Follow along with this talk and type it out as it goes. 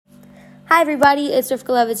Hi everybody, it's Rivka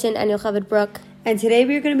Levitin and Yocheved Brook. And today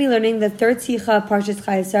we are going to be learning the third Sicha Parshas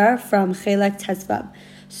Chayesar from Chelek Tesvav.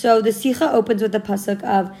 So the Sicha opens with the pasuk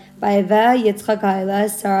of Vayaveh Yitzchak Ha'ila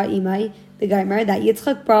Sarah Imai B'Gaimer, that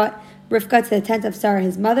Yitzchak brought Rivka to the tent of Sarah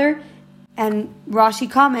his mother. And Rashi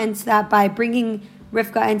comments that by bringing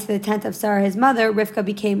Rivka into the tent of Sarah his mother, Rivka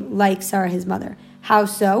became like Sarah his mother. How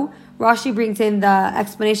so? Rashi brings in the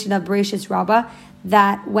explanation of Bereshis Rabbah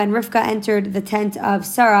that when Rivka entered the tent of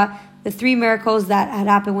Sarah, the three miracles that had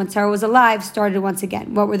happened when Sarah was alive started once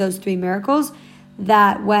again. What were those three miracles?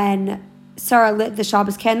 That when Sarah lit the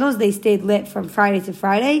Shabbos candles, they stayed lit from Friday to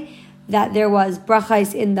Friday. That there was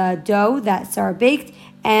brachais in the dough that Sarah baked,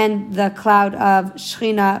 and the cloud of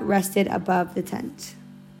Shechina rested above the tent.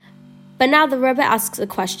 But now the Rebbe asks a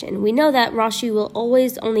question. We know that Rashi will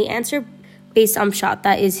always only answer based on Pshat,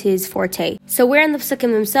 that is his forte. So where in the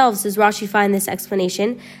Psukim themselves does Rashi find this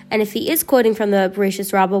explanation? And if he is quoting from the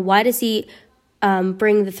Bereshis Rabbah, why does he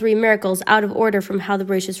bring the three miracles out of order from how the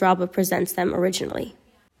Bereshis Rabbah presents them originally?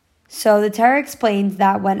 So the Torah explains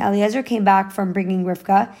that when Eliezer came back from bringing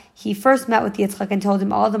Rivka, he first met with Yitzchak and told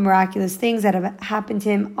him all the miraculous things that have happened to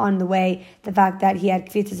him on the way. The fact that he had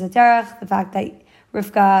Kvitas Aterach, the fact that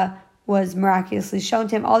Rivka was miraculously shown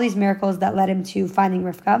to him, all these miracles that led him to finding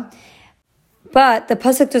Rivka. But the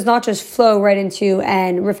pasuk does not just flow right into,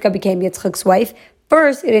 and Rivka became Yitzchak's wife.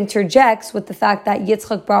 First, it interjects with the fact that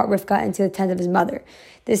Yitzchak brought Rivka into the tent of his mother.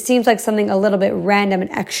 This seems like something a little bit random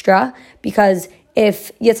and extra, because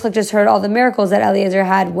if Yitzchak just heard all the miracles that Eliezer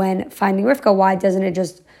had when finding Rivka, why doesn't it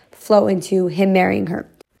just flow into him marrying her?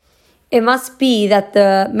 It must be that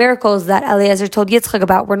the miracles that Eliezer told Yitzchak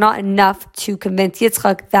about were not enough to convince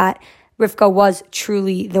Yitzchak that Rivka was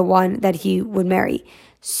truly the one that he would marry.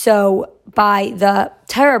 So by the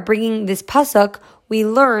Torah bringing this pasuk, we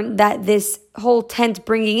learn that this whole tent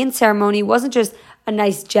bringing in ceremony wasn't just a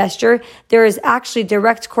nice gesture. There is actually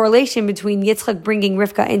direct correlation between Yitzchak bringing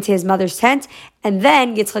Rivka into his mother's tent and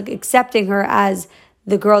then Yitzchak accepting her as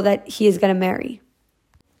the girl that he is going to marry.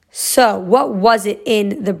 So what was it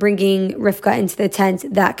in the bringing Rivka into the tent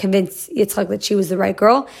that convinced Yitzchak that she was the right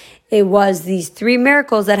girl? It was these three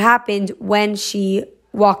miracles that happened when she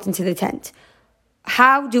walked into the tent.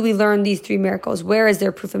 How do we learn these three miracles? Where is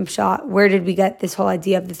their proof in Pshat? Where did we get this whole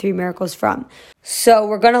idea of the three miracles from? So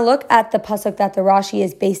we're going to look at the pasuk that the Rashi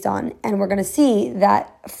is based on, and we're going to see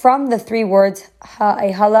that from the three words,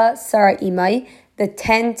 Ha'ehala Sarah Imai, the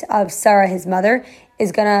tent of Sarah his mother,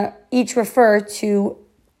 is going to each refer to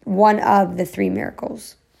one of the three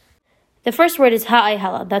miracles. The first word is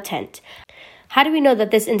Ha'ehala, the tent. How do we know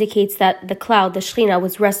that this indicates that the cloud, the Shechina,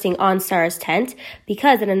 was resting on Sarah's tent?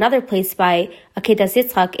 Because in another place by Akedas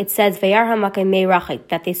Yitzchak, it says, Vayar ha'makim me'rachik,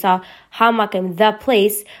 that they saw ha'makim, the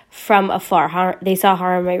place, from afar. They saw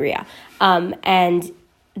Har Moriah. And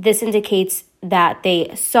this indicates that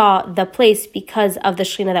they saw the place because of the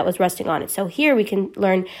Shechina that was resting on it. So here we can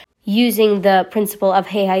learn, using the principle of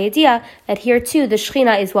Hei HaYediah, that here too, the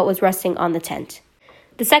Shechina is what was resting on the tent.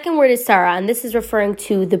 The second word is Sarah, and this is referring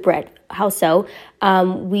to the bread. How so?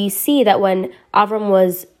 We see that when Avram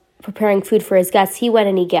was preparing food for his guests, he went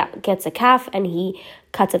and he gets a calf and he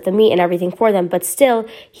cuts up the meat and everything for them. But still,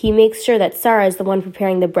 he makes sure that Sarah is the one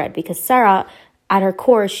preparing the bread, because Sarah, at her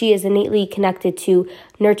core, she is innately connected to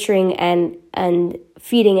nurturing and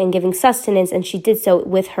feeding and giving sustenance, and she did so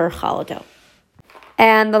with her challah dough.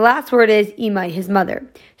 And the last word is Imai, his mother.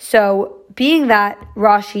 So, being that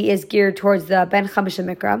Rashi is geared towards the Ben Chamisha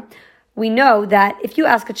Mikra, we know that if you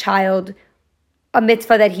ask a child a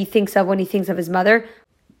mitzvah that he thinks of when he thinks of his mother,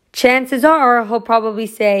 chances are he'll probably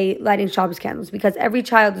say lighting Shabbos candles, because every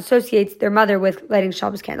child associates their mother with lighting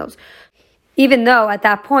Shabbos candles. Even though at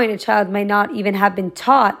that point a child might not even have been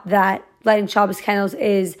taught that lighting Shabbos candles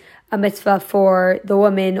is a mitzvah for the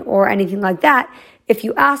woman or anything like that, if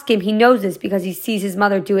you ask him, he knows this because he sees his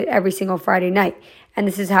mother do it every single Friday night. And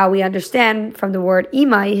this is how we understand from the word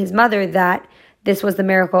Imai, his mother, that this was the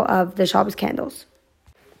miracle of the Shabbos candles.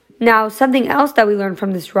 Now, something else that we learn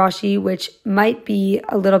from this Rashi, which might be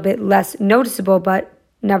a little bit less noticeable, but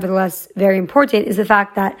nevertheless very important, is the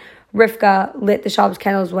fact that Rivka lit the Shabbos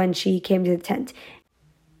candles when she came to the tent.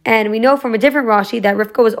 And we know from a different Rashi that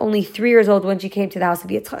Rivka was only 3 years old when she came to the house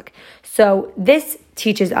of Yitzchak. So this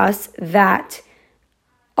teaches us that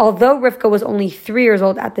although Rivka was only 3 years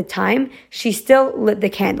old at the time, she still lit the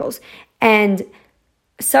candles. And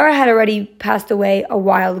Sarah had already passed away a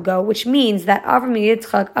while ago, which means that Avram and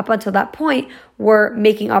Yitzchak, up until that point, were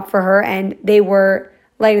making up for her, and they were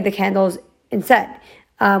lighting the candles instead,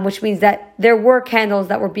 which means that there were candles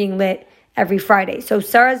that were being lit every Friday. So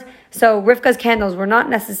Rivka's candles were not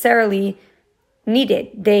necessarily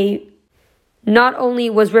needed. Not only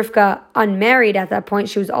was Rivka unmarried at that point,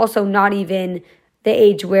 she was also not even the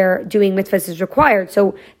age where doing mitzvahs is required,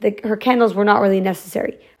 so her candles were not really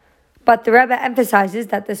necessary. But the Rebbe emphasizes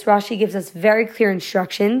that this Rashi gives us very clear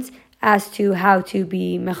instructions as to how to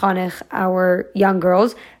be mechanech our young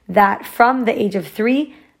girls, that from the age of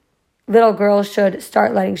 3, little girls should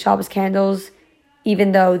start lighting Shabbos candles,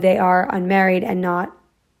 even though they are unmarried and not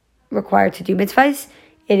required to do mitzvahs.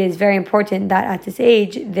 It is very important that at this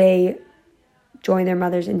age, they join their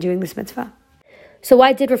mothers in doing this mitzvah. So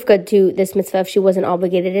why did Rivka do this mitzvah if she wasn't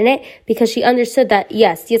obligated in it? Because she understood that,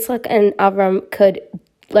 yes, Yitzchak and Avram could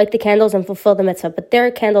light the candles and fulfill the mitzvah, but their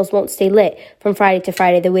candles won't stay lit from Friday to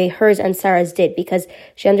Friday the way hers and Sarah's did, because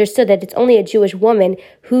she understood that it's only a Jewish woman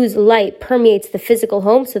whose light permeates the physical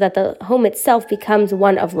home so that the home itself becomes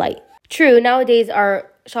one of light. True, nowadays our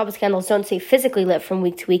Shabbos candles don't stay physically lit from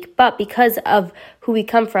week to week, but because of who we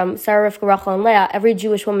come from, Sarah, Rivka, Rachel, and Leah, every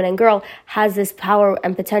Jewish woman and girl has this power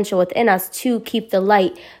and potential within us to keep the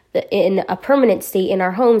light in a permanent state in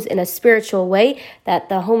our homes in a spiritual way, that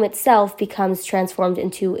the home itself becomes transformed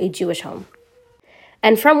into a Jewish home.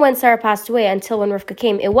 And from when Sarah passed away until when Rivka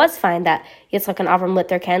came, it was fine that Yitzchak and Avram lit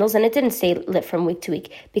their candles, and it didn't stay lit from week to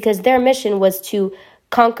week, because their mission was to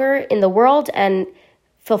conquer in the world and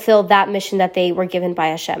fulfill that mission that they were given by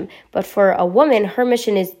Hashem. But for a woman, her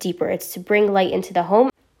mission is deeper. It's to bring light into the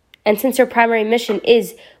home. And since her primary mission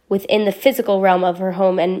is within the physical realm of her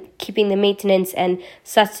home and keeping the maintenance and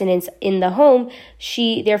sustenance in the home,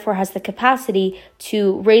 she therefore has the capacity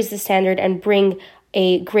to raise the standard and bring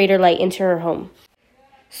a greater light into her home.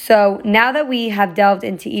 So now that we have delved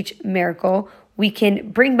into each miracle, we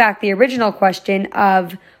can bring back the original question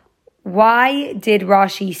of why did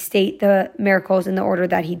Rashi state the miracles in the order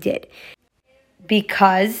that he did?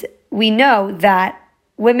 Because we know that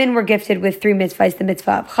women were gifted with 3 mitzvahs, the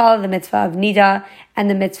mitzvah of Chala, the mitzvah of Nida, and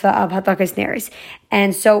the mitzvah of Hadlakas Neris.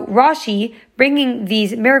 And so Rashi, bringing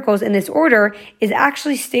these miracles in this order, is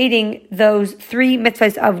actually stating those 3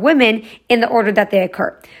 mitzvahs of women in the order that they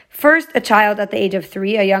occur. First, a child at the age of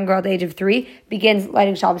 3, a young girl at the age of 3, begins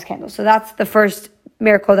lighting Shabbos candles. So that's the first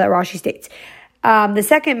miracle that Rashi states. The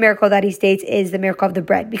second miracle that he states is the miracle of the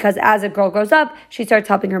bread, because as a girl grows up, she starts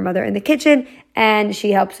helping her mother in the kitchen, and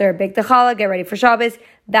she helps her bake the challah, get ready for Shabbos.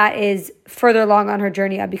 That is further along on her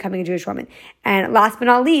journey of becoming a Jewish woman. And last but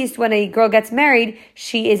not least, when a girl gets married,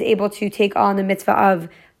 she is able to take on the mitzvah of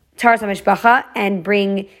Taharas HaMishpacha and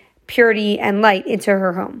bring purity and light into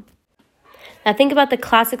her home. Now think about the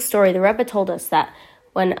classic story. The Rebbe told us that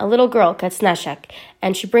when a little girl gets neshek,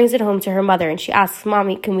 and she brings it home to her mother, and she asks,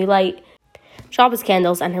 "Mommy, can we light Shabbos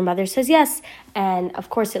candles?" And her mother says yes. And of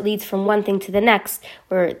course it leads from one thing to the next,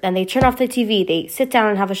 where then they turn off the TV, they sit down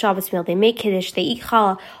and have a Shabbos meal, they make Kiddush, they eat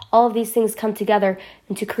challah. All of these things come together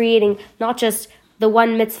into creating not just the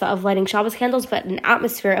one mitzvah of lighting Shabbos candles, but an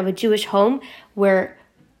atmosphere of a Jewish home where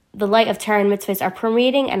the light of Torah and mitzvahs are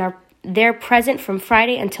permeating and are there present from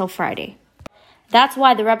Friday until Friday. That's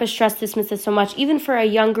why the Rebbe stressed this mitzvah so much, even for a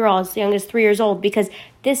young girl as young as 3 years old, because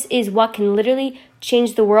this is what can literally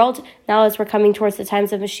change the world now as we're coming towards the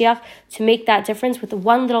times of Mashiach, to make that difference with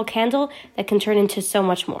one little candle that can turn into so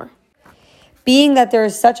much more. Being that there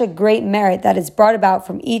is such a great merit that is brought about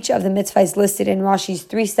from each of the mitzvahs listed in Rashi's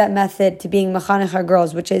 3-step method to being mechanech our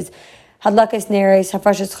girls, which is Hadlakas Neris,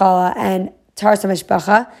 Hafrashas Challah, and Taharas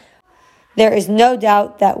HaMishpacha, there is no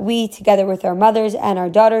doubt that we, together with our mothers and our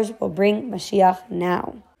daughters, will bring Mashiach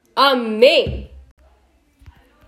now. Amen.